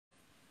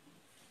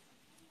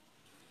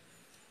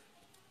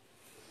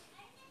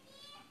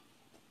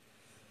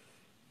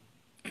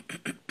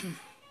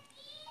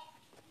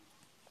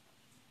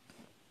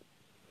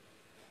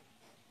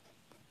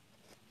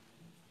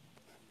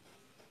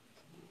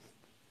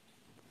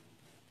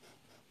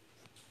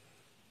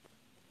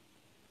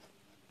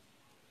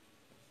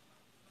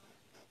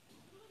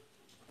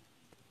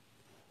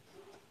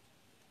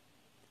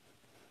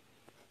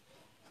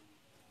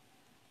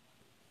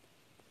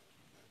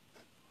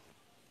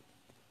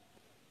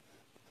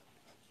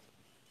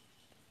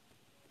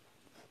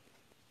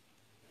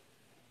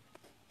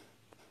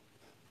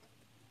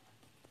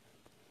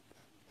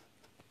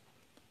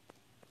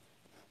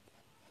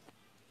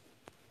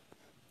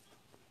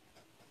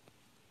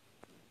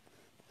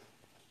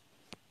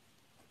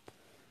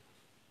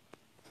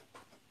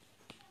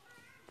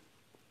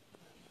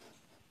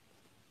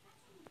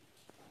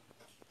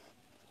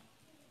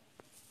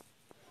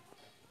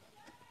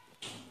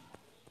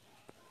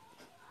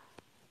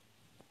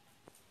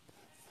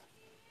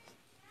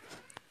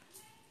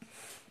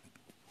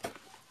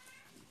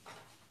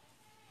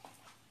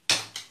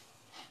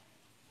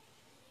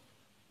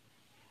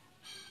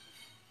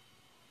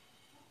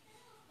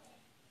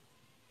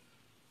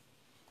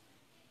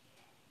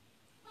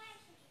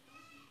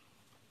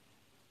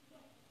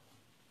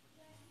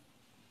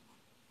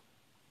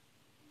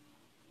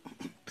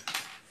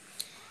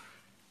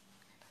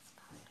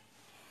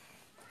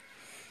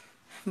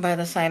by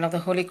the sign of the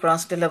Holy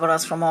Cross, deliver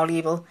us from all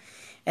evil.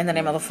 In the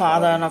name of the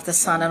Father, and of the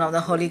Son, and of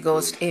the Holy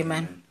Ghost.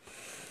 Amen.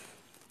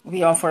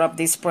 We offer up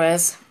these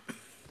prayers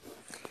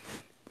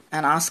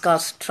and ask our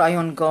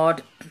triune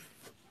God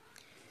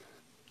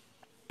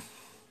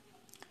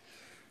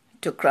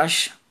to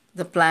crush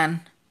the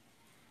plan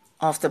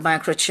of the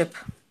microchip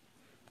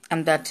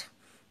and that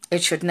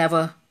it should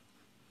never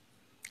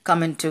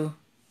come into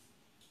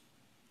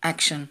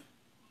action.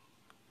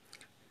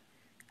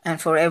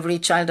 And for every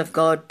child of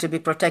God to be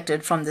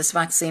protected from this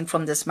vaccine,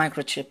 from this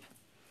microchip.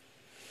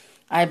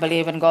 I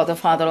believe in God the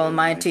Father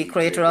Almighty,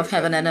 creator of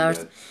heaven and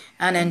earth,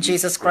 and in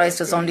Jesus Christ,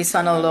 his only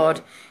Son, our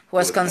Lord, who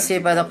was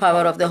conceived by the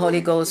power of the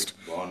Holy Ghost,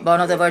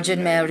 born of the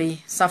Virgin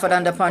Mary, suffered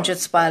under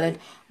Pontius Pilate,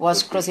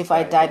 was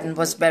crucified, died, and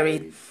was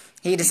buried.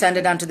 He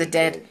descended unto the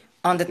dead.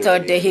 On the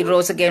third day he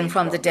rose again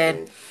from the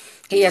dead.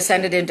 He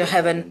ascended into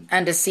heaven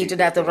and is seated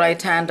at the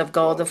right hand of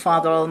God the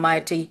Father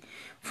Almighty.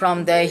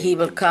 From there he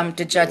will come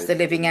to judge the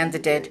living and the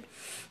dead.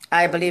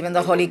 I believe in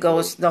the Holy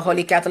Ghost, the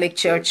Holy Catholic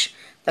Church,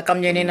 the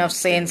communion of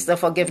saints, the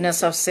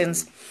forgiveness of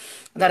sins,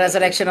 the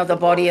resurrection of the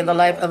body, and the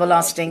life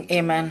everlasting.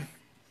 Amen.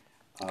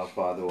 Our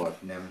Father, who art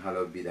in heaven,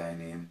 hallowed be thy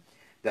name.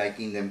 Thy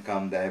kingdom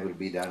come, thy will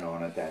be done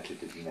on earth as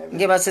it is in heaven.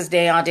 Give us this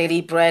day our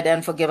daily bread,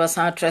 and forgive us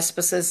our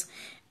trespasses,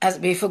 as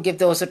we forgive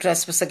those who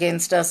trespass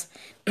against us.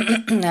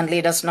 And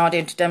lead us not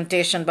into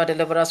temptation, but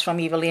deliver us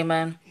from evil.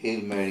 Amen.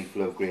 Hail Mary,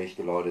 full of grace,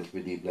 the Lord is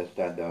with thee. Blessed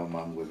art thou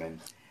among women,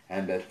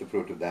 and blessed the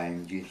fruit of thy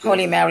womb, Jesus.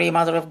 Holy Mary,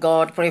 Mother of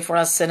God, pray for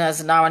us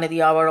sinners, now and at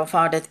the hour of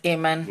our death.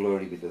 Amen.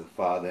 Glory be to the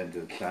Father, and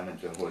to the Son,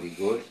 and to the Holy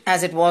Ghost.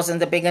 As it was in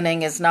the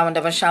beginning, is now, and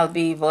ever shall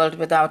be, world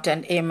without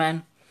end.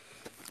 Amen.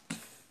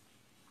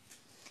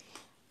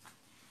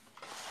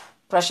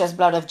 Precious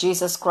blood of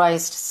Jesus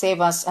Christ,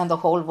 save us and the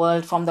whole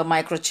world from the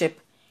microchip.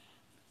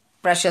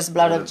 Precious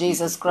blood of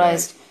Jesus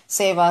Christ,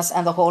 save us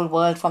and the whole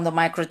world from the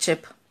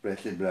microchip.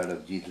 Precious blood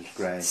of Jesus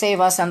Christ, Save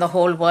us and the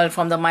whole world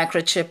from the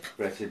microchip.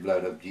 precious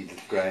blood of Jesus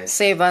Christ,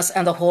 Save us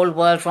and the whole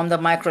world from the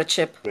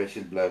microchip.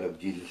 precious blood of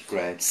Jesus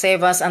Christ,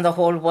 Save us and the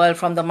whole world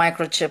from the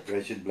microchip.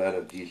 precious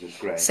blood of Jesus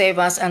Christ, Save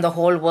us and the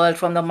whole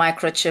world from the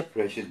microchip.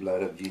 precious blood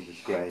of Jesus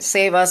Christ,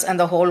 Save us and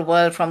the whole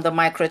world from the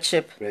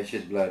microchip.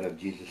 precious blood of Jesus Christ, Save us and the whole world from the microchip. precious blood of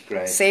Jesus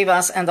Christ, Save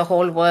us and the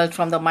whole world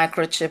from the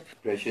microchip.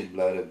 precious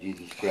blood of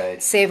Jesus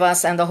Christ, Save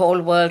us and the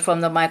whole world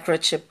from the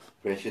microchip.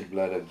 precious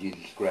blood of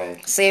Jesus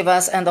Christ, Save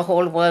us and the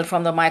whole world from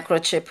the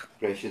microchip.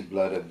 precious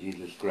blood of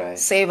Jesus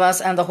Christ, Save us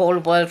and the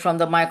whole world from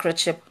the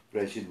microchip.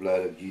 precious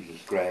blood of Jesus Christ, Save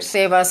us and the whole world from the microchip. precious blood of Jesus Christ,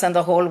 Save us and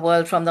the whole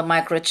world from the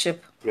microchip.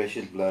 precious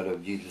blood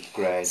of Jesus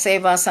Christ,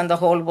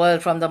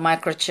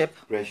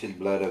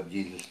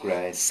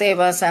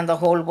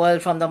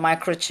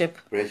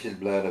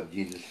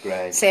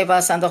 Save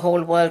us and the whole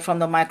world from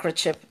the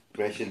microchip.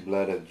 precious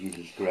blood of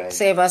Jesus Christ,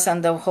 Save us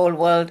and the whole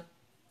world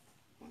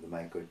the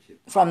microchip,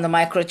 from the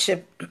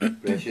microchip.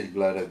 precious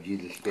blood of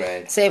Jesus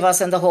Christ, Save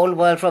us and the whole world from the microchip. precious blood of Jesus Christ, Save us and the whole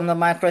world from the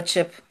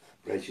microchip.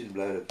 precious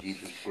blood of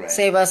Jesus Christ,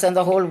 Save us and the whole world from the microchip. precious blood of Jesus Christ, Save us and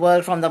the whole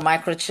world from the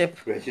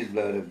microchip. precious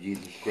blood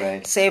of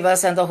Jesus Christ, Save us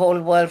and the whole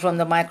world from the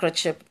microchip.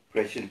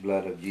 precious blood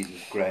of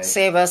Jesus Christ,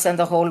 Save us and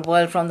the whole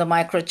world from the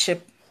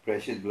microchip.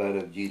 precious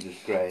blood of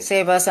Jesus Christ,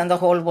 Save us and the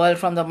whole world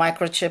from the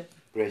microchip.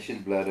 precious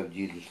blood of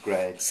Jesus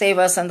Christ, Save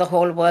us and the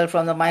whole world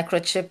from the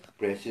microchip.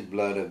 precious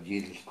blood of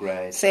Jesus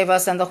Christ, Save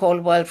us and the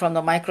whole world from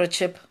the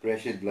microchip.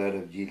 precious blood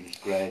of Jesus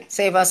Christ, Save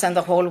us and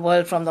the whole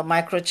world from the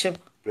microchip.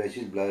 precious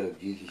blood of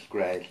Jesus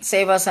Christ,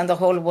 Save us and the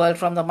whole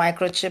world from the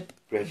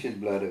microchip. precious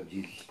blood of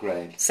Jesus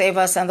Christ, Save us and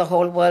the whole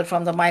world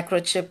from the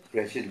microchip.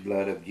 precious blood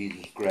of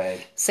Jesus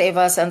Christ, Save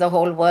us and the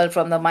whole world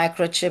from the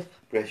microchip.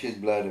 precious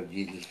blood of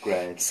Jesus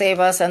Christ, Save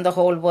us and the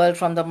whole world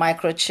from the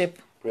microchip.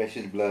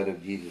 precious blood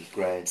of Jesus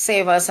Christ,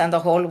 Save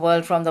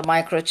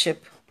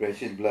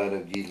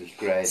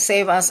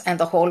us and the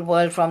whole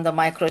world from the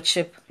microchip.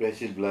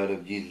 precious blood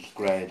of Jesus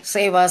Christ,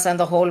 Save us and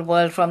the whole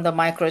world from the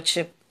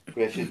microchip.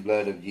 precious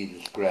blood of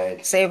Jesus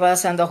Christ, Save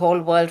us and the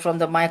whole world from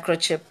the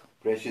microchip.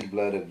 precious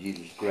blood of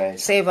Jesus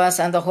Christ, Save us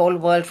and the whole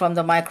world from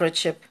the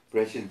microchip.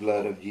 precious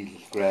blood of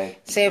Jesus Christ,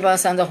 Save us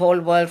and the whole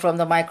world from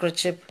the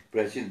microchip.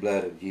 precious blood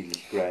of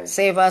Jesus Christ,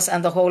 Save us and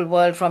the whole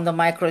world from the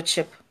microchip.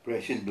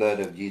 precious blood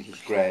of Jesus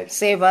Christ,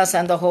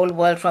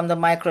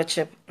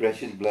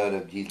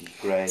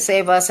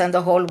 Save us and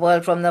the whole world from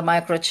the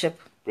microchip.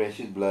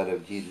 precious blood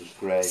of Jesus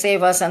Christ,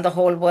 Save us and the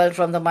whole world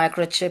from the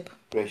microchip.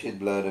 precious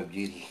blood of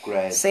Jesus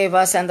Christ, Save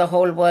us and the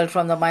whole world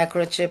from the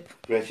microchip.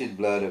 precious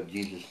blood of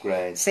Jesus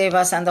Christ, Save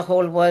us and the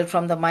whole world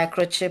from the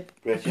microchip.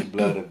 precious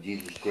blood of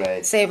Jesus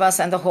Christ, Save us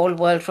and the whole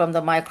world from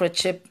the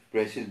microchip.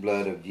 precious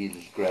blood of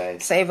Jesus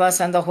Christ, Save us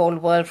and the whole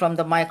world from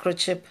the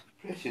microchip.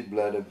 precious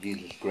blood of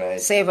Jesus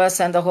Christ, Save us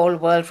and the whole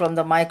world from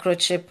the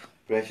microchip.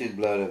 precious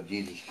blood of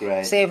Jesus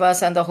Christ, Save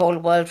us and the whole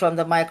world from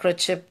the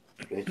microchip.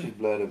 precious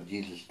blood of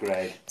Jesus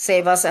Christ,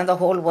 Save us and the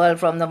whole world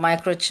from the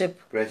microchip.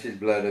 precious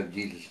blood of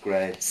Jesus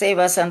Christ, Save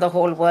us and the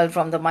whole world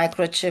from the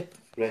microchip.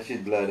 Precious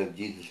blood of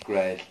Jesus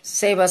Christ.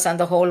 Save us and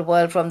the whole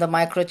world from the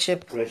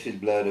microchip. Precious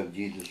blood of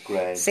Jesus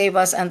Christ. Save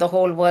us and the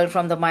whole world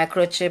from the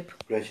microchip.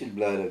 Precious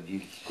blood of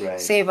Jesus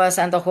Christ. Save us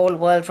and the whole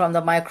world from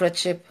the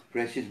microchip.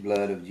 Precious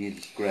blood of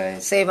Jesus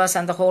Christ. Save us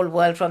and the whole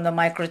world from the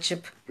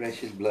microchip.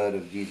 Precious blood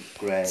of Jesus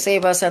Christ.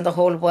 Save us and the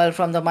whole world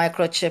from the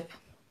microchip.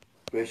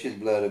 Precious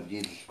blood of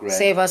Jesus Christ.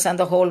 Save us and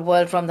the whole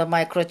world from the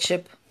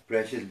microchip.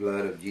 Precious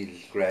blood of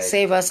Jesus Christ.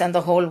 Save us and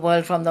the whole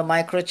world from the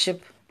microchip.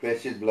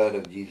 Precious blood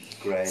of Jesus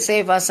Christ.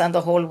 Save us and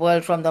the whole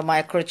world from the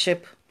microchip.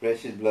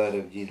 Precious blood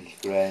of Jesus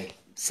Christ.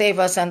 Save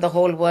us and the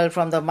whole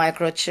world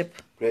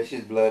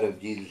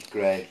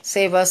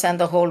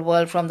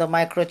from the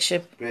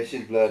microchip.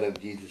 Precious blood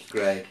of Jesus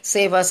Christ.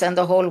 Save us and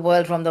the whole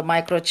world from the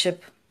microchip.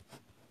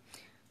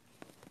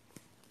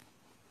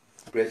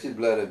 Precious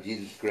blood of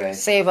Jesus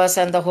Christ. Save us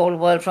and the whole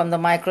world from the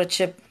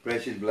microchip.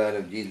 Precious blood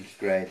of Jesus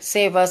Christ.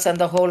 Save us and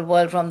the whole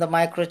world from the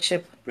microchip.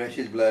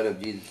 Precious blood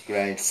of Jesus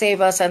Christ.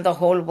 Save us and the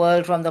whole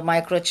world from the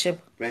microchip.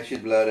 Precious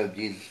blood of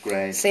Jesus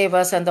Christ. Save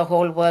us and the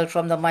whole world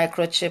from the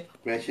microchip.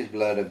 Precious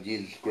blood of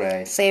Jesus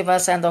Christ. Save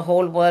us and the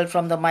whole world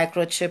from the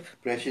microchip.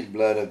 Precious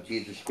blood of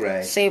Jesus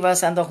Christ. Save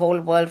us and the whole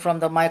world from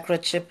the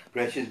microchip.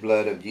 Precious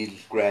blood of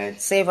Jesus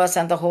Christ. Save us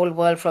and the whole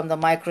world from the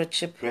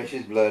microchip.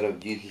 Precious blood of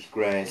Jesus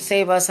Christ.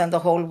 Save us and the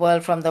whole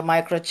world from the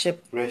microchip.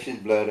 Precious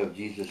blood of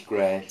Jesus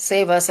Christ.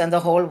 Save us and the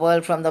whole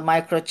world from the microchip. Precious blood of Jesus Christ. Save us and the whole world from the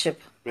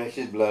microchip.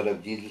 Precious blood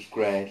of Jesus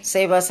Christ.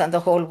 Save us and the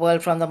whole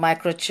world from the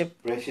microchip.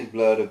 Precious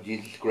blood of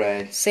Jesus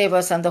Christ. Save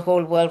us and the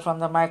whole world from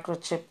the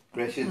microchip.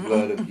 Precious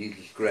blood of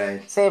Jesus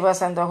Christ. Save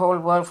us and the whole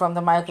world from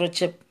the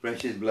microchip.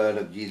 Precious blood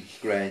of Jesus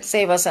Christ.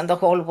 Save us and the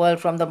whole world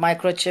from the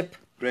microchip.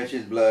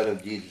 Precious blood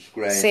of Jesus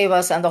Christ. Save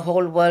us and the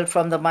whole world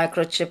from the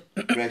microchip.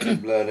 Precious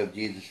blood of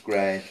Jesus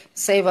Christ.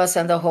 Save us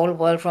and the whole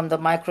world from the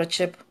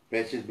microchip.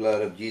 Precious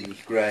blood of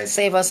Jesus Christ.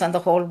 Save us and the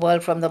whole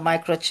world from the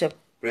microchip.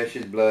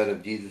 Precious blood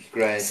of Jesus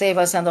Christ. Save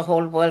us and the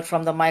whole world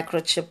from the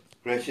microchip.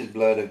 Precious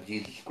blood of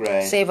Jesus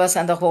Christ. Save us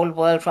and the whole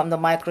world from the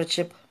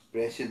microchip.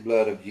 Precious blood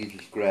of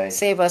Jesus Christ.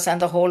 Save us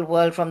and the whole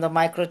world from the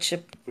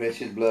microchip.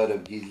 Precious blood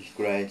of Jesus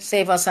Christ.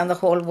 Save us and the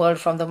whole world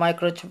from the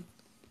microchip.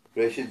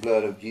 Precious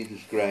blood of Jesus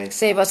Christ.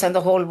 Save us and the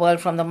whole world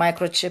from the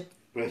microchip.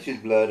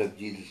 Precious blood of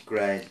Jesus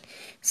Christ.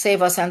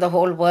 Save us and the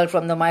whole world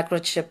from the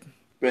microchip.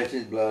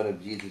 Precious blood of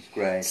Jesus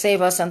Christ.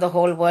 Save us and the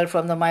whole world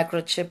from the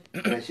microchip.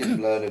 Precious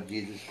blood of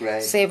Jesus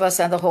Christ. Save us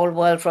and the whole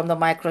world from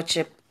the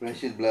microchip.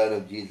 Precious blood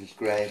of Jesus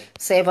Christ.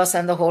 Save us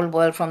and the whole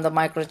world from the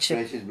microchip.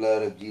 Precious blood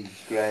of Jesus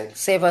Christ.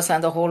 Save us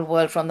and the whole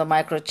world from the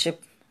microchip.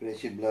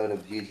 Precious blood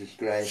of Jesus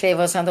Christ. Save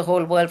us and the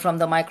whole world from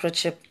the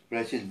microchip.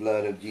 Precious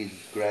blood of Jesus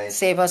Christ.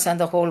 Save us and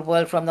the whole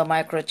world from the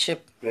microchip.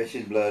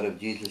 Precious blood of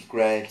Jesus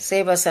Christ.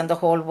 Save us and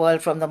the whole world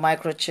from the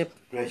microchip.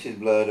 Precious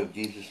blood of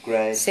Jesus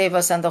Christ. Save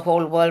us and the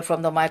whole world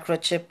from the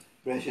microchip.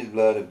 Precious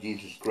blood of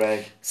Jesus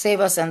Christ.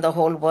 Save us and the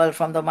whole world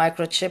from the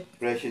microchip.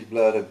 Precious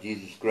blood of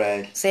Jesus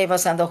Christ. Save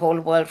us and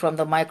the whole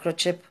world from the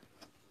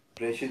microchip.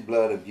 Precious blood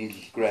of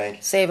Jesus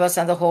Christ. Save us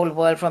and the whole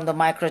world from the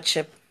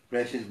microchip.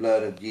 Precious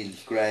blood of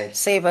Jesus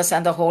Christ. Save us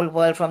and the whole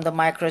world from the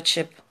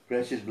microchip.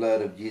 Precious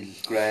blood of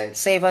Jesus Christ.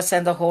 Save us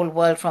and the whole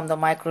world from the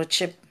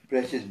microchip.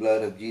 Precious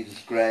blood of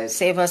Jesus Christ.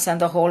 Save us and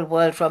the whole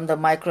world from the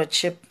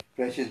microchip.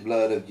 Precious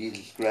blood of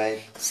Jesus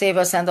Christ. Save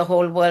us and the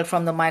whole world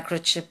from the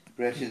microchip.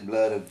 Precious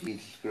blood of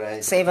Jesus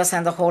Christ. Save us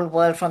and the whole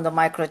world from the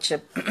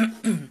microchip.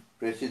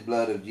 Precious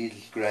blood of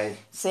Jesus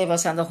Christ. Save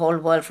us and the whole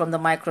world from the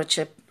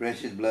microchip.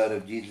 Precious blood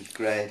of Jesus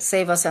Christ.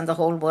 Save us and the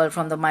whole world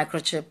from the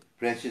microchip.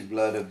 Precious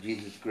blood of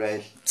Jesus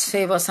Christ.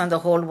 Save us and the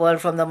whole world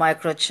from the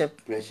microchip.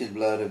 Precious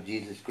blood of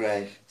Jesus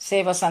Christ.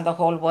 Save us and the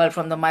whole world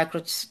from the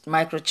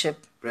microchip.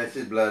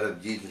 Precious blood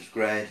of Jesus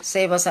Christ.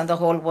 Save us and the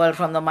whole world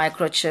from the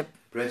microchip.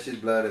 Precious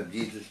blood of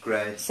Jesus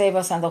Christ. Save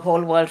us and the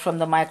whole world from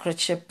the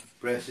microchip.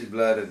 Precious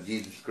blood of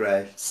Jesus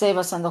Christ. Save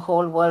us and the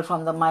whole world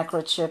from the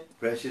microchip.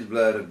 Precious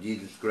blood of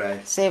Jesus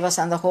Christ. Save us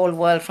and the whole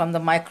world from the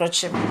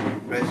microchip.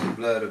 Precious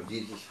blood of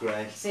Jesus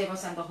Christ. Save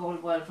us and the whole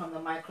world from the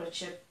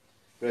microchip.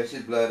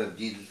 Precious blood of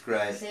Jesus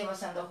Christ. Save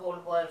us and the whole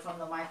world from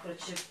the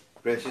microchip.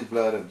 Precious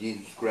blood of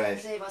Jesus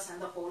Christ. Save us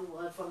and the whole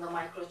world from the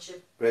microchip.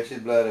 Precious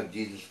blood of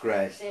Jesus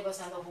Christ. Save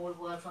us and the whole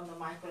world from the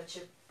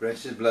microchip.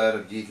 Precious blood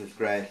of Jesus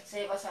Christ.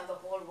 Save us and the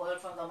whole world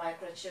from the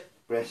microchip.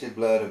 Precious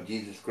blood of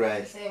Jesus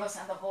Christ. Save us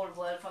and the whole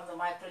world from the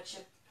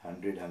microchip.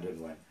 100,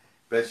 101.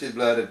 Precious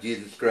blood of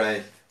Jesus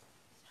Christ.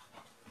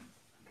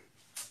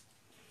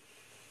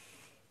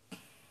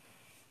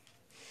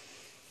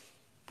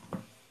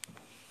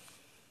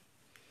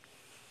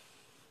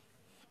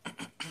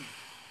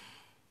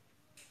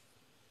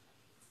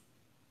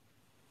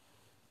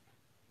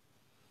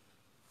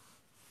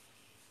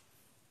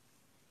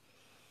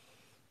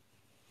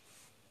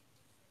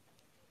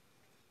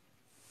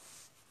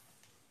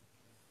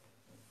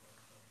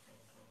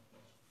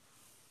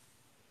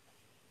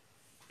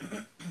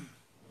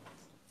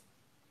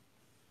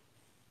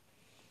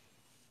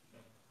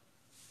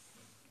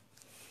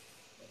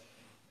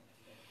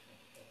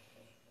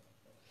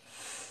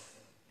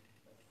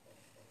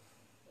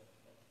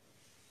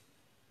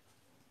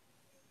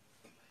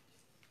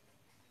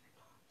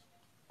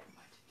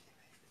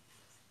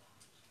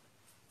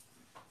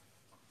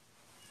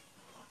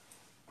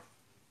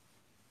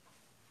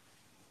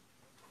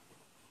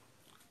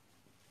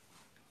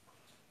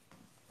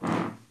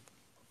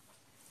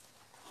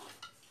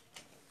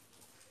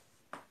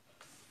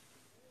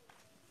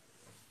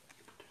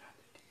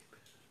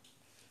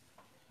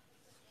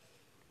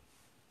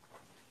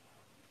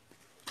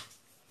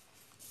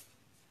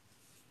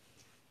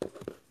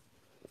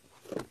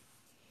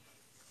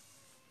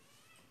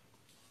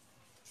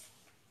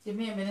 Give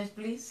me a minute,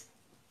 please.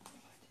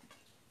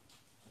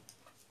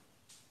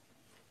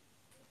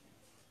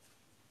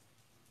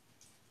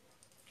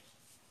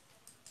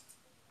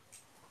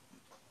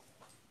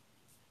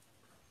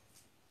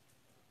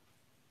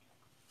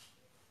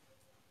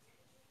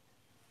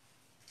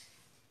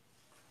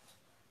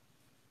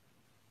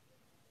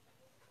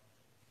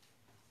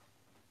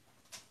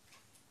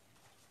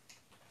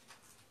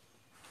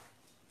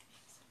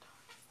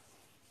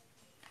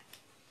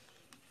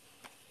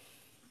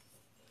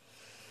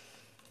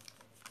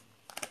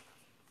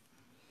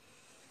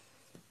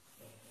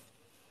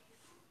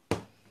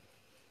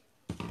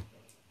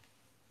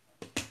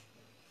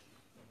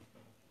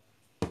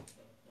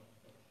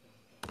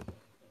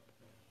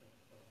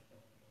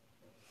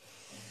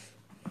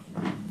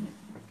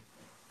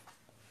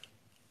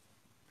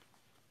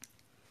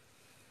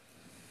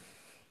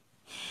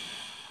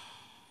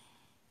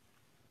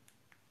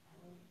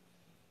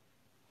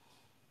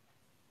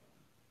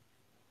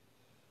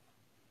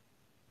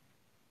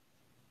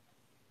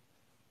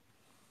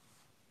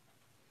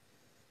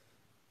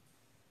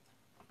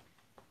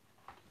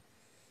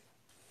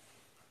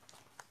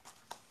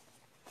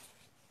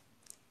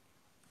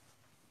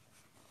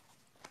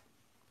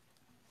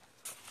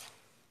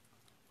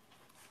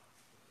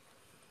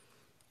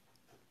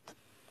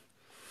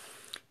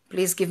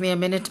 Please give me a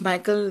minute,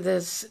 Michael.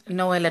 There's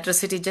no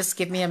electricity. Just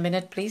give me a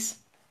minute, please.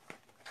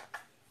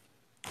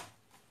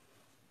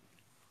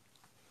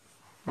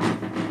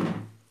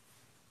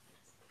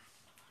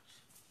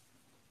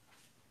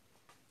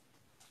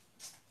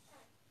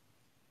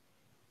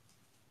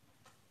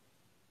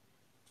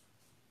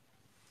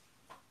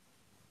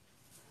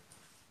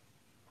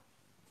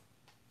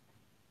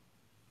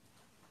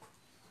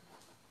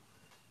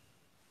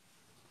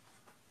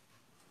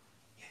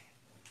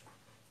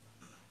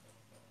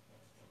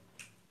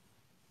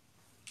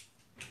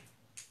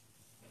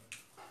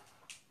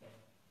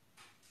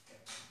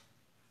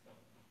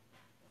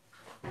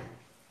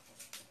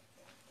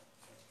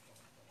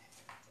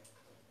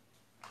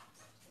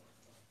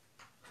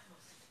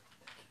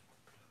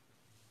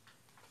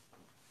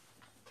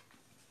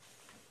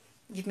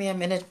 Give me a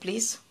minute,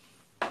 please.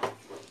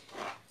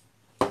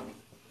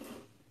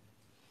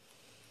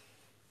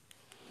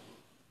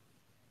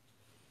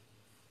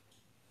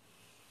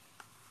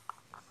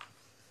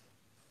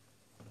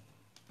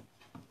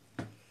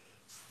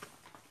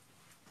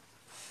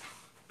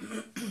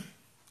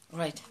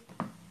 Right.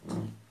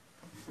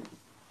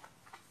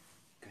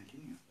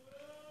 Continue.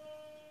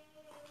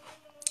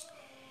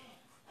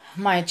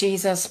 My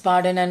Jesus,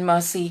 pardon and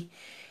mercy,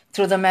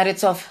 through the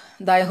merits of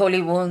thy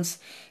holy wounds,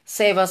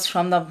 save us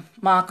from the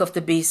mark of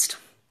the beast.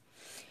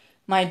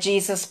 My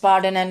Jesus,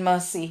 pardon and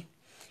mercy,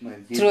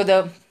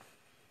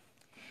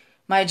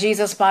 My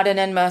Jesus, pardon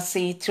and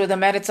mercy, through the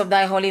merits of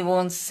thy holy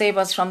wounds, save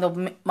us from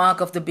the mark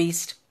of the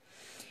beast.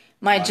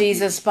 My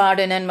Jesus,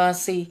 pardon and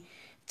mercy,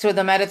 through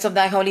the merits of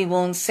thy holy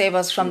wounds, save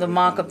us from the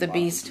mark of the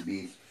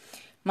beast.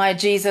 My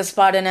Jesus,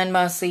 pardon and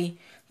mercy,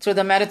 through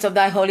the merits of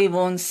thy holy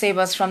wounds, save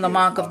us from the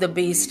mark of the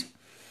beast.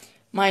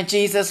 My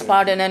Jesus,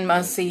 pardon and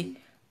mercy,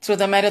 through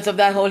the merits of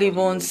thy holy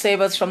wounds, save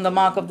us from the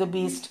mark of the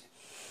beast.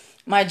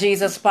 My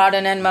Jesus,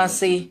 pardon and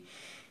mercy,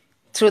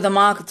 through the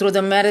merits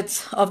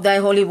of thy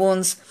holy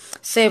wounds,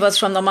 save us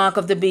from the mark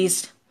of the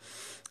beast.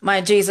 My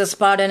Jesus,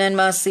 pardon and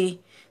mercy,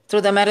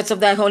 through the merits of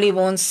thy holy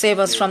wounds, save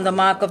us from the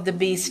mark of the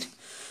beast.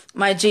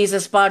 My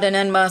Jesus, pardon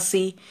and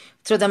mercy,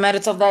 through the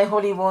merits of thy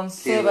holy wounds,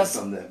 save us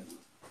from them.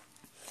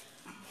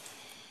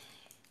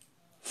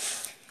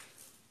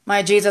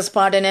 My Jesus,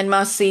 pardon and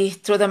mercy,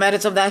 through the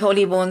merits of thy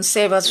holy wounds,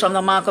 save us from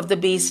the mark of the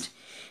beast.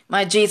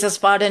 My Jesus,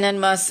 pardon and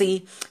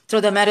mercy,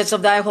 through the merits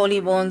of thy holy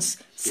wounds,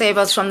 save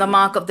us from the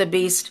mark of the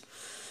beast.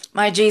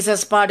 My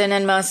Jesus, pardon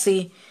and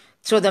mercy,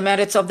 through the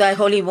merits of thy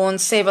holy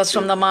wounds, save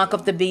us from the mark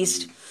of the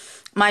beast.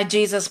 My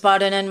Jesus,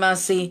 pardon and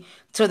mercy,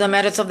 through the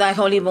merits of thy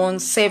holy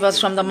wounds, save us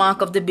from the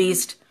mark of the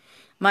beast.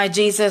 My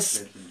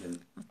Jesus,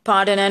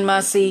 pardon and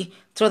mercy,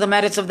 through the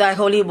merits of thy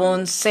holy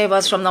wounds, save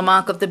us from the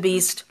mark of the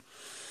beast.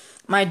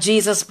 My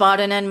Jesus,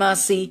 pardon and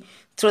mercy,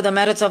 through the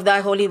merits of thy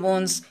holy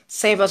wounds,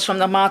 save us from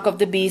the mark of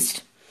the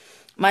beast.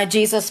 My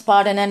Jesus,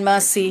 pardon and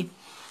mercy,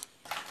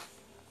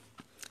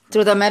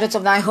 through the merits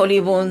of thy holy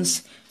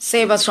wounds,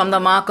 save us from the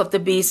mark of the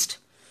beast.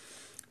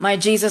 My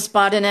Jesus,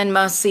 pardon and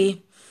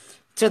mercy,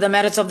 through the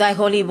merits of thy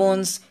holy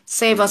wounds,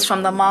 save us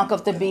from the mark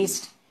of the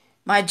beast.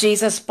 My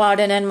Jesus,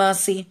 pardon and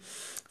mercy,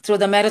 through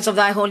the merits of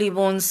thy holy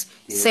wounds,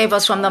 save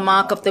us from the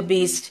mark of the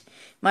beast.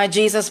 My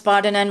Jesus,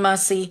 pardon and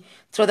mercy,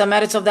 through the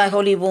merits of thy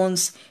holy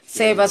wounds,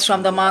 save us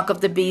from the mark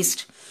of the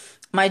beast.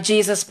 My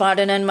Jesus,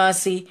 pardon and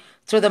mercy,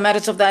 through the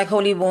merits of thy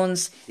holy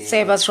wounds,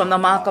 save us from the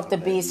mark of the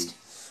beast.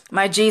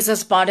 My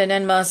Jesus, pardon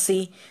and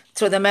mercy,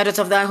 through the merits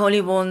of thy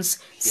holy wounds,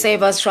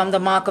 save us from the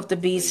mark of the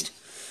beast.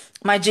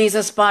 My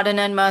Jesus, pardon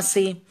and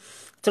mercy,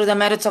 through the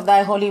merits of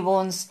thy holy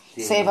wounds,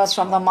 save us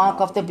from the mark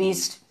of the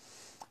beast.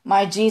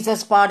 My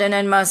Jesus, pardon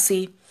and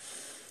mercy,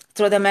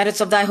 through the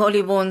merits of thy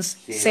holy wounds,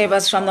 save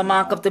us from the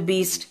mark of the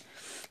beast.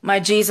 My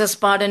Jesus,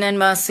 pardon and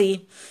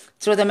mercy,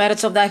 through the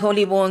merits of thy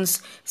holy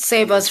wounds,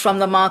 save us from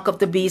the mark of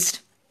the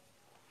beast.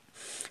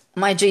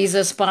 My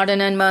Jesus,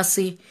 pardon and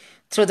mercy.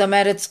 Through the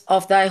merits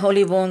of thy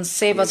holy wounds,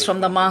 save us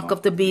from the mark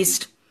of the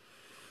beast.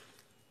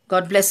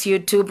 God bless you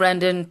too,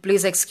 Brandon.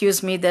 Please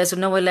excuse me, there's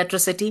no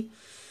electricity.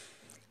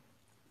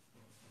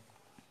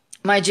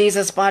 My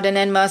Jesus, pardon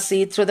and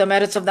mercy. Through the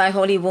merits of thy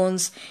holy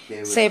wounds,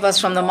 save us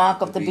from the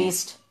mark of the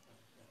beast.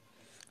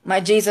 My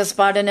Jesus,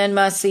 pardon and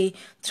mercy.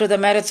 Through the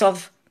merits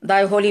of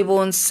thy holy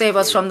wounds, save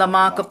us from the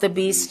mark of the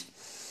beast.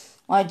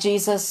 My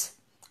Jesus,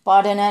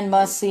 pardon and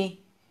mercy.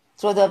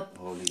 Through the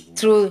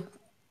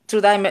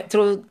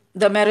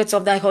merits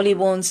of thy holy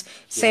wounds,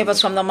 save us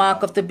from the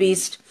mark of the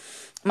beast.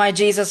 My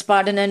Jesus,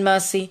 pardon and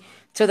mercy.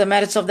 Through the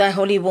merits of thy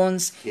holy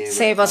wounds,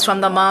 save us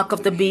from the mark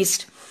of the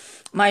beast.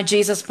 My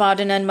Jesus,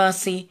 pardon and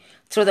mercy.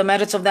 Through the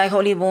merits of thy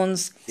holy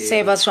wounds,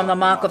 save us from the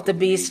mark of the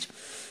beast.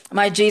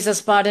 My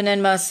Jesus, pardon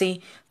and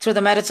mercy. Through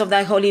the merits of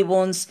thy holy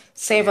wounds,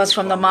 save us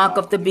from the mark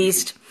of the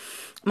beast.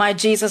 My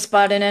Jesus,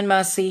 pardon and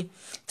mercy.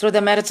 Through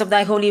the merits of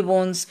thy holy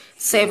wounds,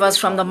 save us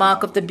from the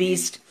mark of the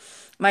beast.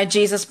 My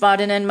Jesus,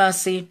 pardon and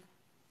mercy.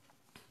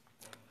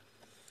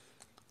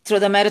 Through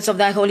the merits of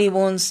thy holy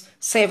wounds,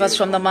 save us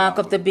from the mark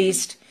of the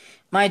beast.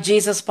 My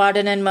Jesus,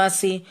 pardon and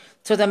mercy.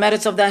 Through the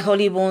merits of thy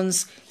holy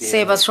wounds,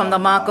 save us from the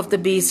mark of the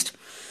beast.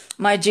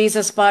 My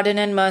Jesus, pardon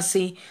and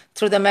mercy.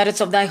 Through the merits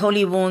of thy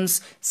holy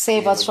wounds,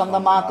 save us from the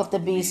mark of the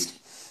beast.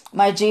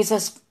 My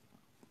Jesus,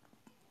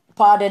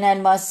 pardon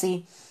and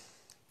mercy.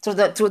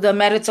 Through the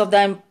merits of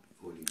thy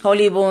holy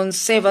wounds,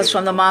 save us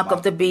from the mark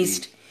of the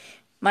beast.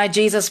 My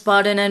Jesus,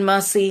 pardon and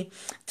mercy.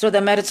 Through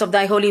the merits of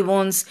thy holy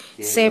wounds,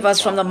 save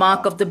us from the mark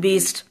of the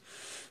beast.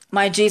 My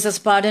Jesus,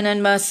 pardon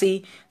and mercy.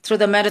 Through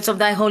the merits of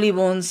thy holy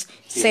wounds,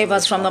 save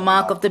us from the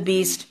mark of the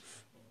beast.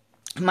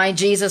 My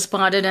Jesus,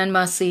 pardon and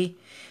mercy.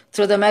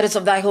 Through the merits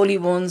of thy holy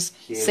wounds,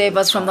 save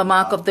us from the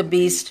mark of the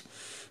beast.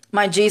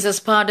 My Jesus,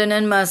 pardon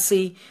and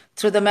mercy.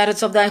 Through the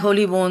merits of thy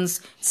holy wounds,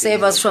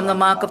 save us from the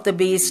mark of the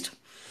beast. My Jesus, pardon and mercy.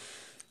 Through the merits of thy holy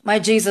wounds, save us from the mark of the beast. My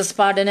Jesus,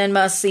 pardon and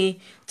mercy.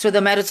 Through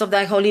the merits of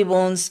thy holy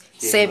wounds,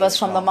 save us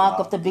from the mark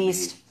of the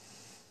beast.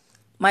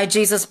 My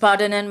Jesus,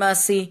 pardon and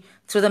mercy.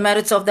 Through the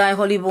merits of thy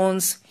holy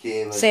wounds,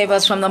 save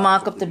us from the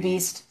mark of the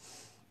beast.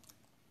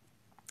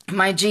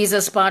 My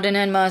Jesus, pardon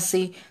and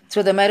mercy.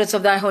 Through the merits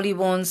of thy holy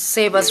wounds,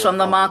 save us from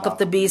the mark of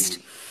the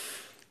beast.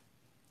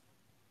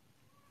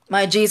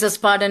 My Jesus,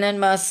 pardon and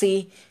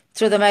mercy.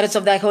 Through the merits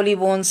of thy holy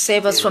wounds,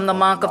 save us from the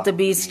mark of the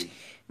beast.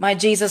 My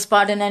Jesus,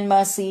 pardon and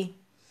mercy.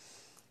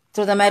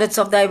 Through the merits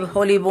of thy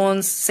holy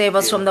wounds, save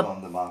us from the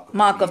mark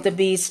of the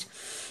beast.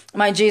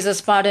 My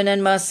Jesus, pardon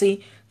and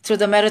mercy. Through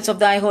the merits of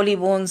thy holy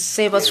wounds,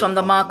 save us from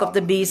the mark of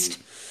the beast.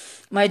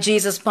 My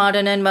Jesus,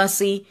 pardon and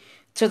mercy.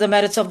 Through the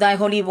merits of thy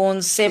holy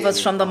wounds, save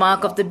us from the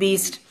mark of the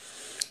beast.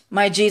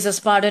 My Jesus,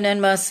 pardon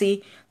and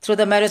mercy. Through the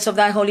merits of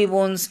thy holy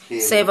wounds,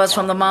 save us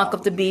from the mark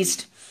of the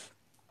beast.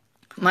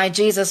 My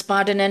Jesus,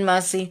 pardon and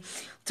mercy.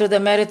 Through the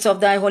merits of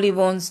thy holy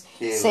wounds,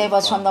 save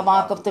us from the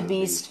mark of the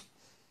beast.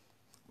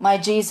 My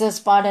Jesus,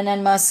 pardon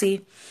and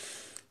mercy.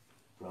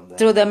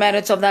 Through the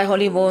merits of thy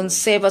holy wounds, save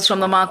us from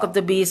the mark of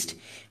the beast.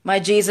 My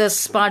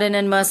Jesus, pardon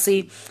and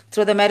mercy.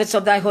 Through the merits of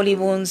thy holy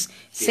wounds,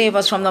 save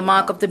us from the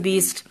mark of the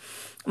beast.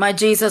 My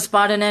Jesus,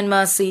 pardon and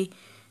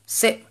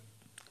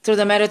mercy. Through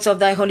the merits of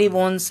thy holy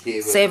wounds,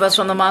 save us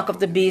from the mark of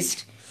the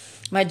beast.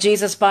 My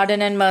Jesus,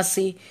 pardon and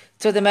mercy.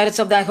 Through the merits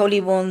of thy holy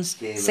wounds,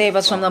 save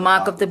us from the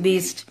mark of the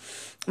beast.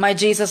 My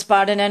Jesus,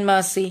 pardon and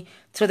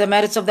mercy. Through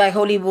the merits of thy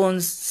holy wounds,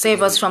 save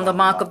us from the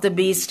mark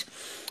of the beast.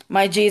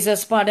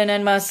 My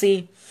Jesus, pardon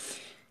and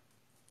mercy.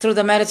 Through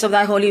the merits of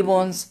thy holy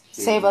wounds,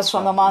 save us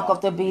from the mark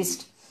of the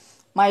beast.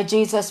 My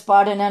Jesus,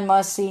 pardon and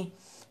mercy.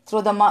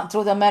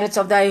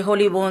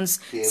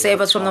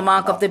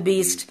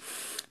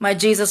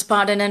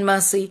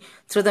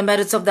 Through the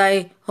merits of thy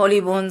holy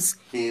wounds,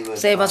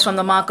 save us from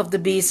the mark of the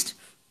beast.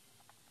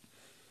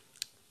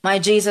 My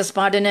Jesus,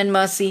 pardon and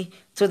mercy.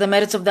 Through the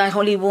merits of thy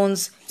holy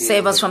wounds,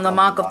 save us from the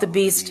mark of the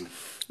beast.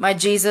 My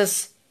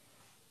Jesus,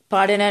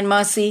 pardon and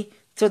mercy.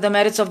 Through the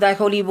merits of thy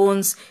holy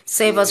wounds,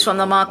 save us from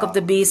the mark of the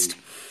beast.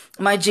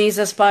 My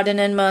Jesus, pardon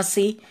and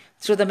mercy.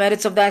 Through the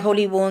merits of thy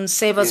holy wounds,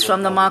 save us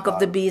from the mark of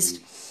the beast.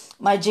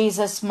 My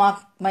Jesus,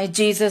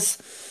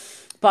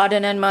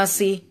 pardon and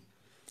mercy.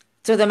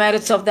 Through the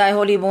merits of thy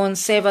holy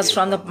wounds, save us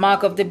from the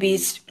mark of the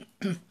beast.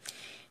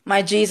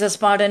 My Jesus,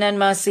 pardon and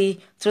mercy.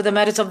 Through the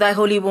merits of thy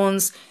holy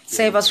wounds,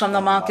 save us from the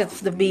mark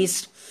of the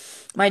beast.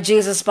 My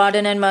Jesus,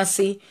 pardon and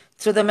mercy.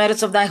 Through the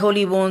merits of thy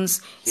holy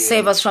wounds,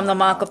 save us from the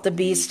mark of the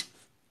beast.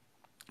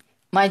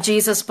 My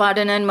Jesus,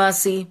 pardon and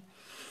mercy.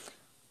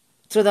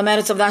 Through the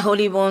merits of thy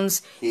holy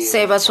wounds,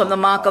 save us from the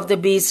mark of the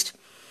beast.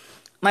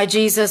 My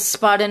Jesus,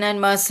 pardon and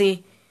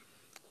mercy.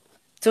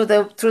 Through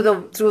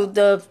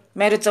the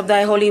merits of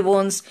thy holy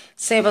wounds,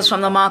 save us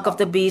from the mark of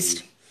the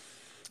beast.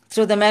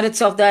 Through the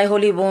merits of thy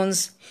holy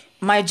wounds,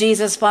 my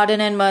Jesus,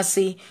 pardon and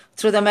mercy.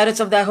 Through the merits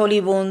of thy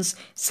holy wounds,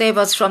 save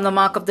us from the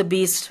mark of the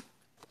beast.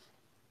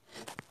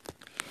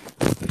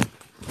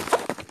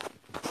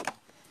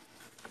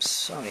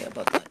 Sorry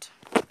about that.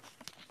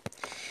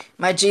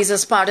 My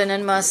Jesus, pardon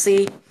and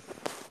mercy.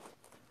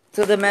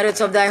 Through the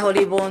merits of thy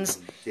holy wounds,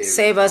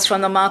 save us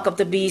from the mark of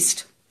the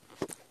beast.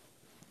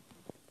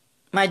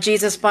 My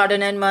Jesus,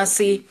 pardon and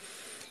mercy.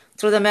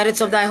 Through the merits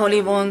of thy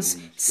holy wounds,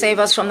 save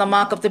us from the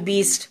mark of the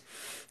beast.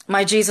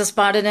 My Jesus,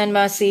 pardon and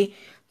mercy.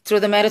 Through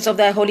the merits of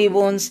thy holy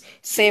wounds,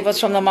 save us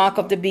from the mark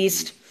of the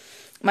beast.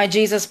 My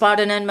Jesus,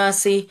 pardon and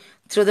mercy.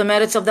 Through the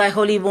merits of thy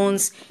holy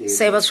wounds,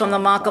 save us from the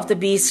mark of the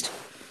beast.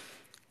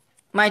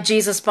 My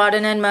Jesus,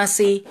 pardon and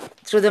mercy.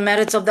 Through the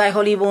merits of thy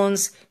holy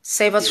wounds,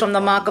 save us from the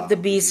mark of the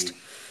beast.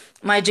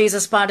 My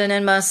Jesus, pardon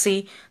and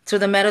mercy. Through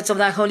the merits of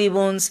thy holy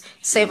wounds,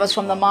 save us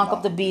from the mark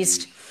of the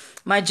beast.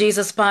 My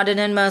Jesus, pardon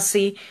and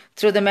mercy.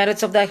 Through the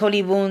merits of thy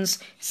holy wounds,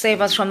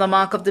 save us from the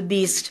mark of the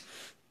beast.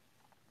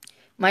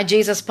 My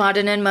Jesus,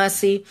 pardon and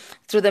mercy.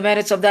 Through the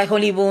merits of thy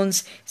holy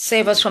wounds,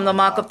 save us from the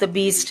mark of the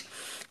beast.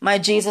 My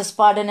Jesus,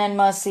 pardon and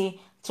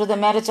mercy. Through the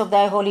merits of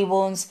thy holy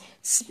wounds,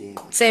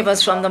 save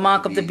us from the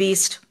mark of the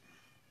beast.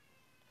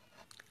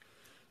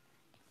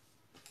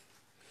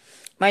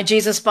 My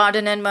Jesus,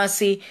 pardon and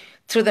mercy.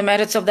 Through the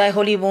merits of thy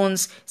holy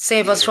wounds,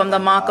 save us from the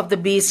mark of the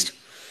beast.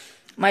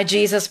 My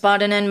Jesus,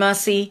 pardon and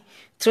mercy.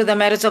 Through the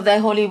merits of thy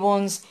holy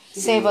wounds,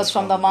 save us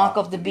from the mark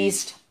of the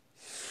beast.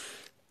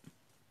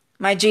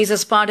 My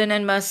Jesus, pardon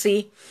and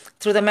mercy.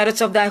 Through the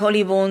merits of thy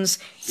holy wounds,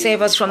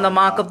 save us from the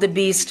mark of the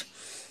beast.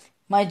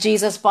 My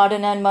Jesus,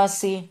 pardon and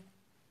mercy.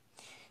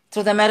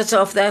 Through the merits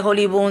of thy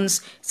holy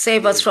wounds,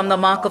 save us from the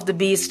mark of the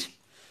beast.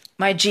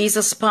 My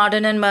Jesus,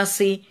 pardon and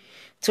mercy.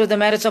 Through the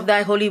merits of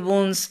thy holy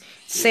wounds,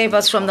 save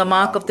us from the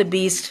mark of the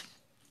beast.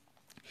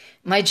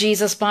 My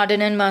Jesus,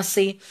 pardon and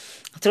mercy.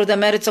 Through the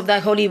merits of thy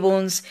holy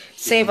wounds,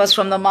 save us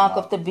from the mark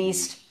of the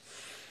beast.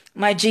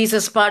 My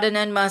Jesus, pardon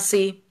and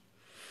mercy.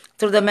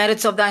 Through the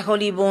merits of thy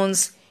holy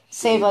wounds,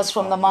 save us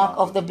from the mark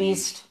of the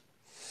beast.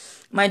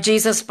 My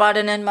Jesus,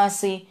 pardon and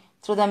mercy.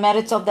 Through the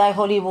merits of thy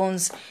holy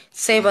wounds,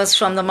 save us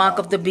from the mark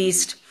of the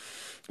beast.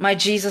 My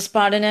Jesus,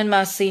 pardon and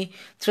mercy.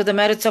 Through the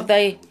merits of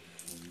thy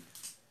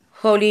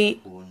holy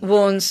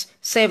wounds,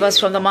 save us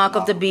from the mark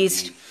of the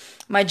beast.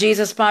 My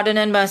Jesus, pardon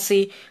and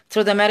mercy.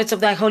 Through the merits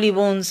of thy holy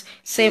wounds,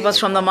 save us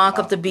from the mark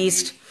of the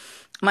beast.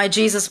 My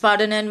Jesus,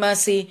 pardon and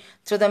mercy.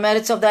 Through the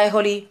merits of thy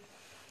holy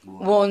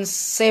wounds,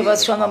 save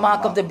us from the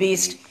mark of the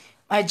beast.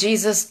 My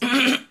Jesus,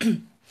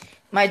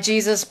 my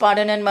Jesus,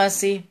 pardon and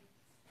mercy.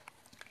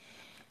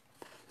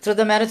 Through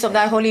the merits of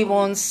thy holy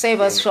wounds, save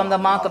us from the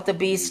mark of the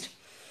beast.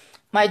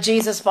 My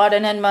Jesus,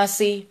 pardon and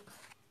mercy.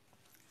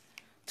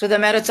 Through the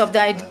merits of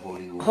thy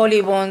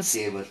holy wounds,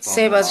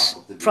 save us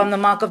from the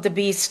mark of the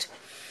beast.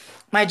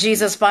 My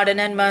Jesus, pardon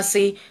and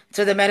mercy.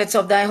 Through the merits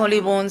of thy holy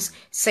wounds,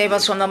 save us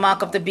from the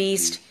mark of the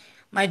beast.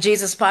 My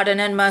Jesus, pardon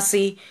and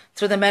mercy.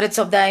 Through the merits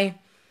of thy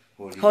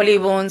holy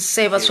wounds,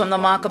 save us from the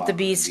mark of the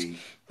beast.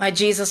 My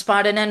Jesus,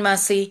 pardon and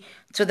mercy.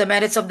 Through the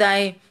merits of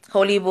thy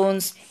holy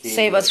wounds,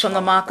 save us from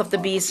the mark of the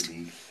beast.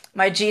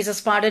 My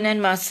Jesus, pardon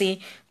and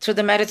mercy. Through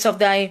the merits of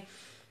thy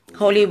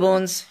holy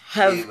wounds,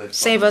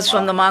 save us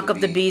from the mark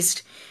of the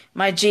beast.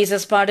 My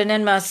Jesus, pardon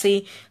and mercy.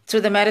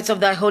 Through the merits of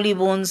thy holy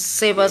wounds,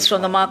 save us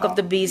from the mark of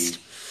the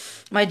beast.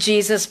 My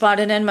Jesus,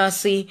 pardon and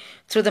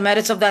mercy. Through the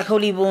merits of thy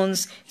holy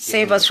wounds,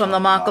 save us from the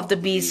mark of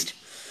the beast.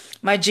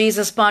 My Jesus,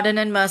 pardon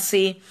and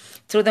mercy.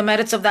 Through the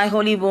merits of thy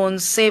holy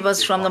wounds, save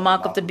us from the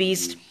mark of the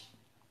beast.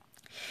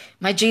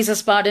 My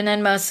Jesus, pardon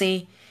and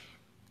mercy.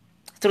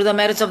 Through the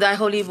merits of thy holy wounds, save us from the mark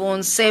of the beast. My Jesus, pardon and mercy. Through the merits of thy holy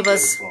wounds, save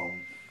us from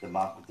the mark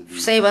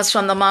of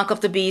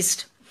the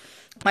beast.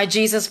 My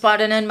Jesus,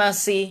 pardon and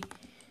mercy.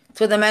 Through the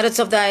merits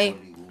of thy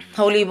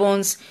holy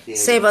wounds, save us from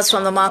the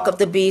mark of the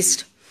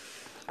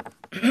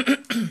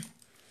beast.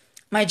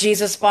 My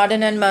Jesus,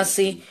 pardon and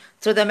mercy.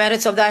 Through the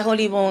merits of thy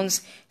holy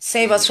wounds, save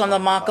us from the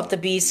mark of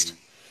the beast.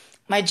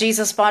 My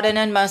Jesus, pardon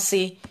and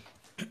mercy.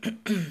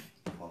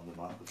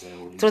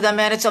 Through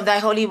the merits of thy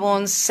holy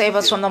wounds, save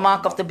us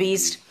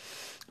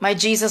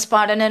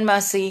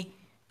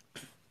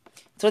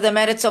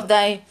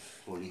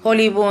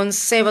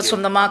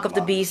from the mark of the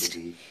beast.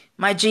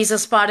 My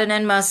Jesus, pardon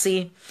and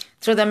mercy.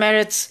 Through the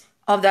merits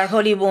of thy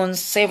holy wounds,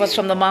 save us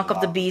from the mark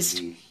of the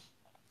beast.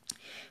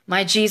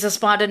 My Jesus,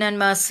 pardon and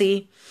mercy.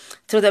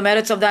 Through the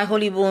merits of thy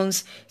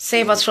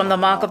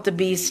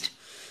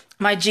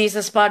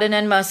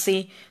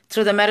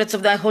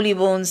holy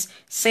wounds,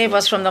 save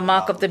us from the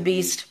mark of the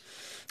beast.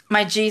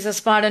 My Jesus,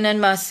 pardon and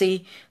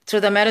mercy.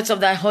 Through the merits of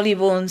thy holy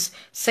wounds,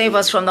 save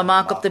us from the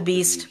mark of the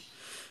beast.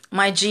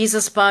 My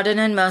Jesus, pardon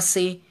and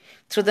mercy.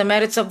 Through the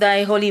merits of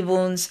thy holy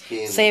wounds,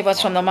 save us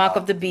from the mark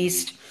of the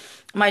beast.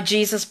 My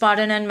Jesus,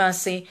 pardon and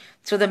mercy.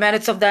 Through the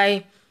merits of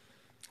thy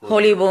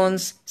holy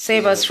wounds,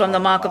 save us from the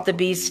mark of the beast. My Jesus, pardon and mercy. Through the merits of thy holy wounds, save us from the mark of the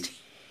beast.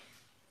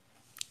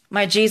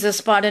 My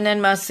Jesus, pardon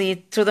and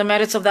mercy. Through the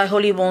merits of thy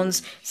holy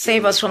wounds,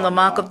 save us from the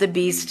mark of the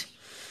beast.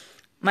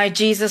 My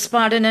Jesus,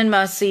 pardon and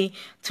mercy.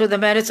 Through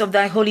the merits of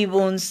thy holy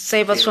wounds,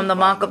 save us from the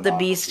mark of the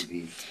beast.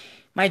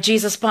 My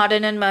Jesus,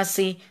 pardon and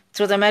mercy.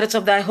 Through the merits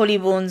of thy holy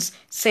wounds,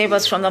 save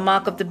us from the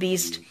mark of the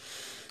beast.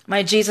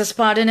 My Jesus,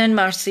 pardon and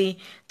mercy.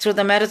 Through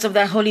the merits of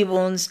thy holy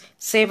wounds,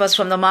 save us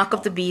from the mark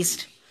of the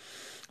beast.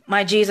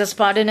 My Jesus,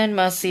 pardon and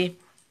mercy.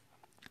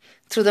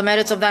 Through the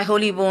merits of thy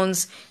holy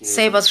wounds,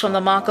 save us from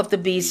the mark of the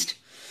beast.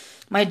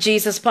 My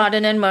Jesus,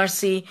 pardon and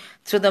mercy.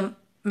 Through the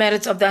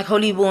merits of thy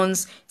holy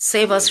wounds,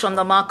 save us from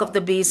the mark of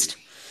the beast.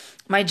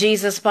 My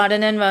Jesus,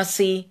 pardon and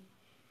mercy.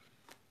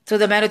 Through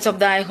the merits of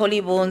thy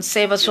holy wounds,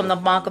 save us from the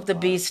mark of the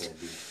beast.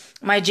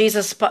 My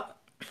Jesus,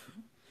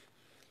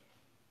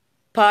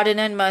 pardon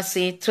and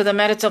mercy. Through the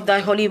merits of thy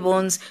holy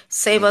wounds,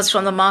 save us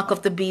from the mark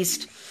of the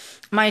beast.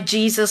 My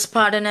Jesus,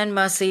 pardon and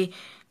mercy.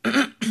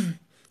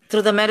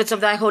 Through the merits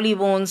of thy holy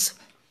wounds,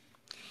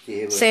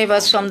 save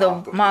us from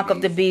the mark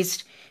of the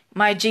beast.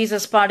 My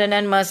Jesus, pardon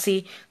and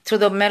mercy. Through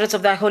the merits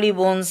of thy holy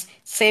wounds,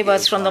 save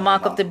us from the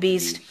mark of the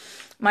beast.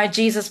 My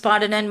Jesus,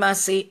 pardon and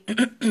mercy.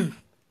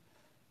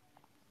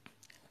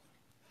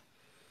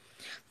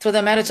 Through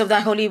the merits of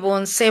thy holy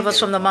wounds, save us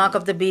from the mark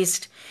of the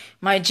beast.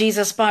 My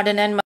Jesus, pardon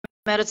and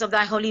merits of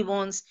thy holy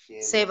wounds,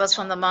 save us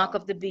from the mark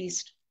of the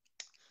beast.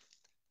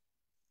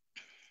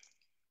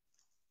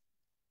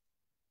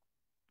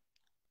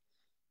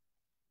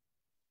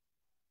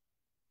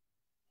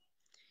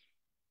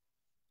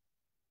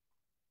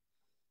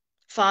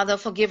 Father,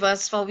 forgive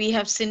us, for we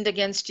have sinned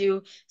against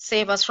you.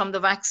 Save us from the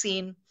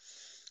vaccine.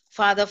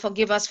 Father,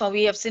 forgive us, for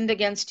we have sinned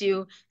against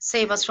you.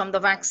 Save us from the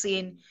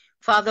vaccine.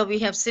 Father, we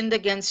have sinned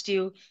against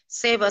you.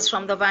 Save us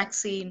from the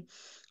vaccine.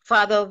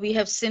 Father, we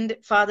have sinned.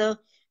 Father,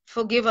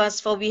 forgive us,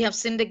 for we have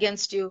sinned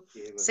against you.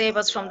 Save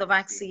us from the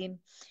vaccine.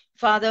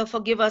 Father,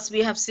 forgive us,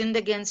 we have sinned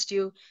against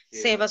you.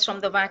 Save us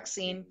from the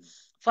vaccine.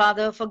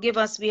 Father, forgive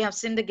us, we have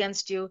sinned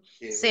against you.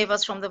 Save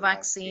us from the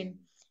vaccine.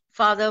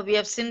 Father, we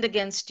have sinned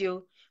against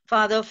you.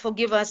 Father,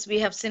 forgive us, we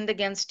have sinned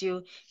against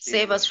you.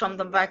 Save us from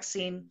the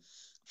vaccine.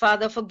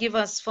 Father, forgive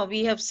us, for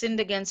we have sinned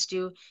against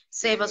you.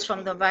 Save us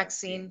from the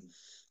vaccine.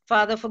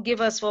 Father,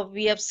 forgive us, for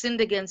we have sinned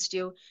against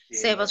you.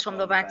 Save us from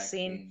the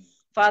vaccine.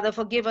 Father,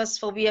 forgive us,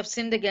 for we have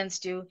sinned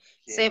against you.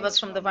 Save us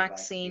from the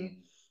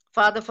vaccine.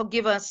 Father,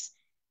 forgive us,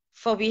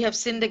 for we have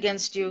sinned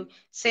against you.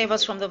 Save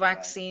us from the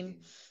vaccine.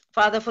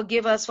 Father,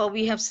 forgive us, for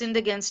we have sinned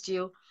against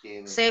you.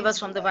 Save us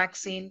from the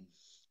vaccine.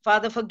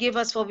 Father, forgive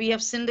us, for we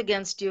have sinned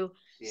against you.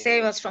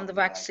 Save us from the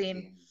vaccine.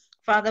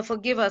 Father,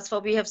 forgive us, for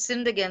we have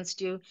sinned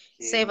against you.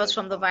 Save us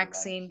from the vaccine. Father, forgive us, for we have sinned against you. Save us from the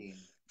vaccine.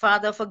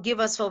 Father, forgive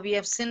us, for we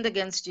have sinned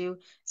against you.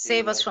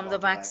 Save us from the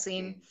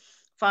vaccine. Father,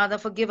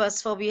 forgive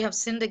us, for we have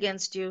sinned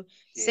against you.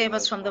 Save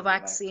us from the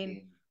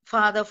vaccine.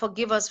 Father,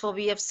 forgive us, for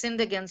we have sinned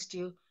against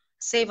you.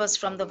 Save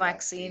us from the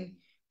vaccine.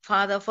 Father,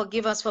 forgive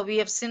us, for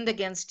we have sinned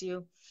against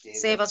you.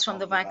 Save us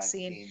from the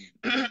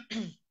vaccine.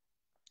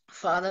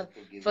 Father,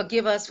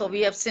 forgive us, for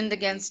we have sinned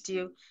against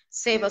you. Save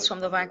us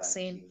from the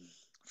vaccine.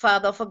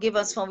 Father, forgive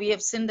us, for we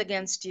have sinned against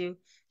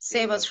you.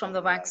 Save us from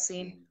the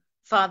vaccine.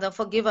 Father,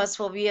 forgive us,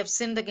 for we have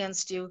sinned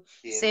against you.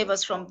 Save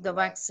us from the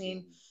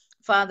vaccine.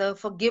 Father,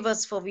 forgive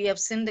us, for we have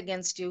sinned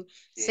against you.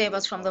 Save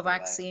us from the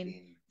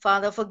vaccine.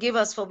 Father, forgive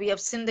us, for we have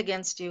sinned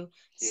against you.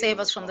 Save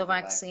us from the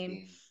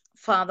vaccine.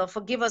 Father,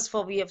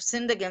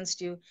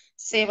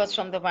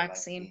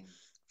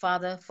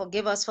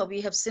 forgive us, for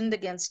we have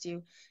sinned against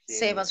you.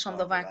 Save us from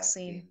the vaccine.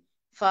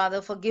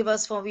 Father, forgive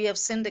us, for we have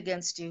sinned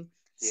against you.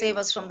 Save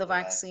us from the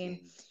vaccine.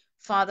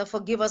 Father,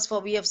 forgive us, for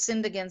we have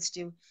sinned against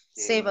you.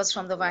 Save us from the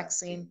vaccine.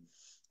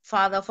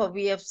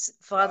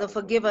 Father,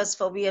 forgive us, for we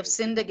have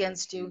sinned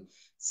against you.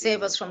 Save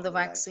us from the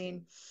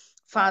vaccine.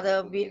 Father,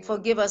 forgive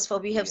us, for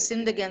we have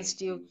sinned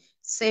against you.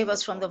 Save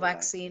us from the vaccine.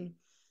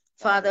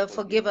 Father,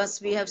 forgive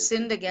us, we have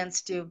sinned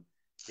against you.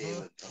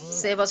 Save us from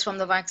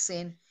the vaccine.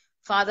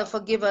 Father,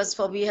 forgive us,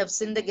 for we have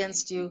sinned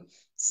against you.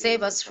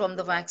 Save us from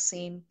the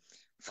vaccine.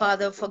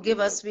 Father, forgive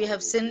us, we have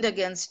sinned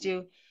against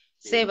you.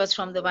 Save us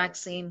from the vaccine. Father, forgive us, for we have sinned against you. Save us from the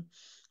vaccine.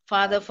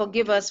 Father,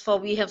 forgive us, for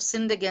we have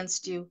sinned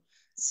against you.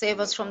 Save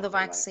us from the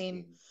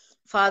vaccine.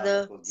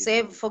 Father,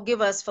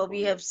 forgive us, for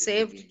we have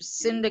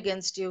sinned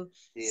against you.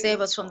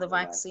 Save us from the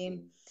vaccine.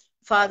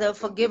 Father,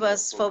 forgive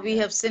us, for we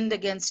have sinned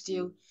against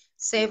you.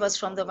 Save us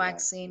from the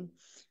vaccine.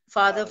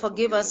 Father,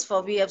 forgive us,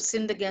 for we have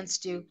sinned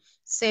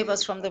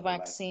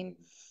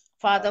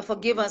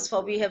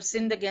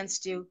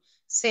against you.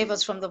 Save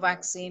us from the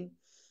vaccine.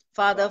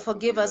 Father,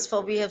 forgive us,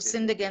 for we have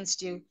sinned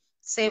against you.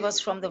 Save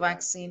us from the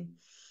vaccine.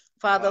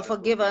 Father,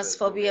 forgive us,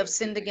 for we have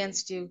sinned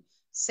against you.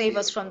 Save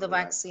us from the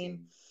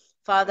vaccine.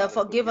 Father,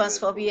 forgive us,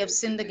 for we have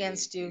sinned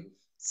against you.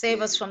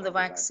 Save us from the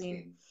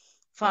vaccine.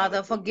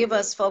 Father, forgive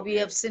us, for we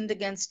have sinned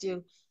against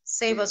you.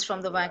 Save us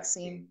from the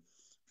vaccine.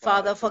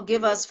 Father,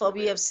 forgive us, for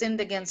we have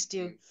sinned against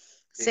you.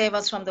 Save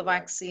us from the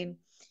vaccine.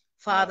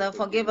 Father,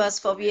 forgive us,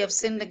 for we have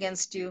sinned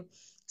against you.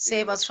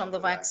 Save us from the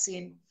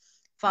vaccine.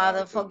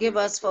 Father, forgive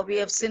us, for we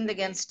have sinned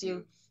against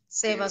you.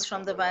 Save us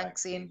from the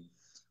vaccine.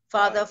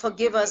 Father,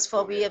 forgive us,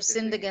 for we have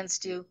sinned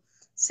against you.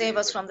 Save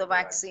us from the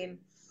vaccine.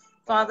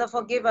 Father,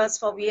 forgive us,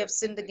 for we have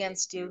sinned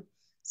against you.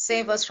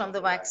 Save us from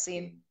the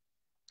vaccine.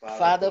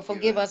 Father,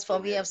 forgive us, for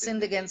we have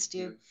sinned against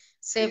you.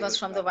 Save us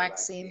from the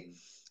vaccine.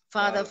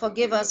 Father,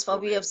 forgive us, for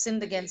we have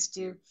sinned against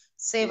you.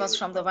 Save us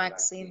from the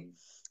vaccine.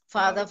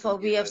 Father, for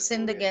we have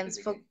sinned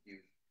against,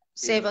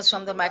 save us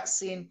from the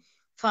vaccine.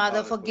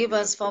 Father, forgive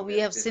us, for we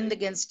have sinned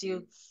against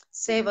you.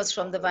 Save us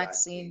from the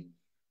vaccine.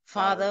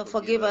 Father,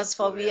 forgive us,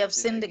 for we have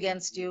sinned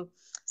against you.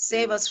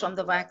 Save us from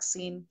the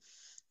vaccine.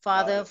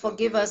 Father,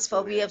 forgive us,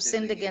 for we have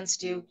sinned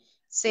against you.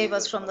 Save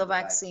us from the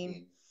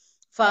vaccine.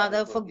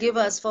 Father, forgive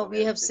us, for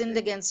we have sinned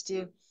against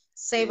you.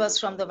 Save us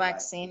from the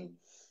vaccine.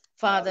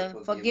 Father,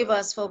 forgive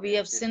us, for we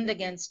have sinned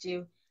against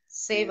you.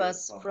 Save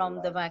us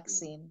from the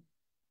vaccine.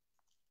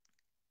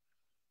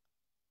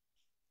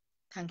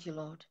 Thank you,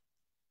 Lord.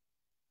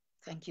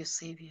 Thank you,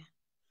 Savior.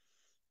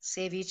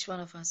 Save each one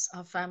of us,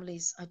 our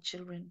families, our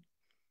children,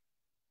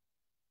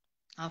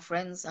 our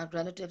friends, our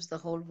relatives, the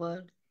whole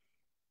world.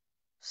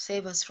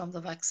 Save us from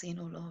the vaccine,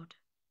 O Lord.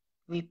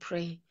 We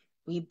pray,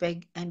 we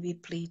beg, and we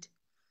plead.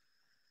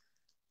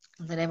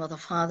 In the name of the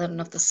Father, and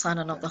of the Son,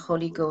 and of the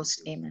Holy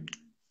Ghost. Amen.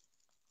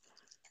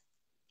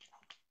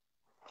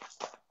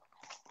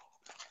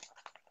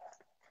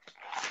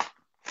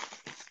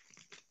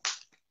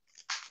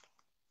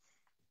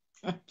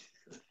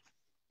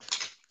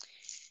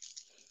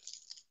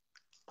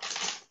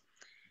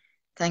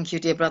 Thank you,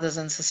 dear brothers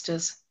and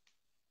sisters.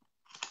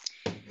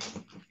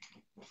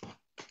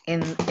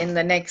 In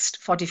the next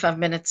 45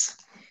 minutes,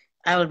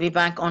 I will be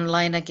back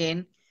online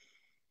again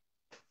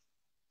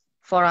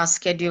for our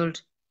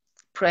scheduled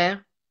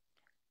prayer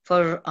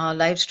for our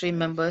live stream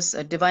members.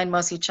 A Divine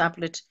Mercy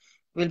Chaplet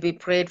will be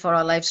prayed for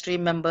our live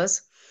stream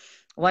members.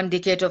 One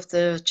decade of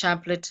the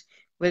chaplet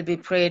will be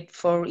prayed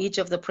for each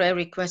of the prayer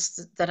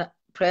requests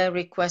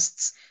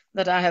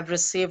that I have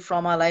received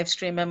from our live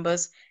stream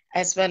members,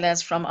 as well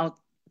as from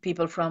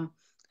people from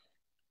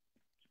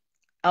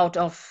out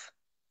of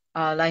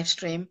our live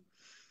stream.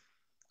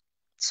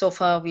 So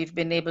far, we've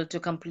been able to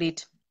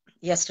complete.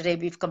 Yesterday,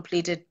 we've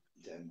completed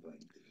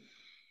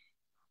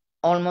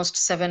almost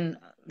 6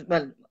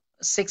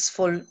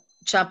 full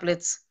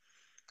chaplets,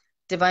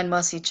 Divine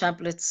Mercy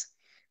chaplets.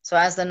 So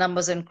as the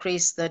numbers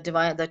increase, the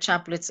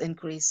chaplets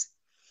increase.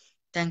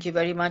 Thank you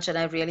very much, and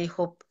I really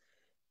hope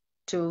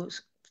to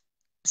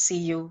see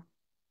you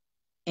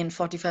in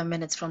 45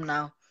 minutes from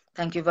now.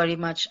 Thank you very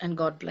much, and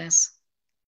God bless.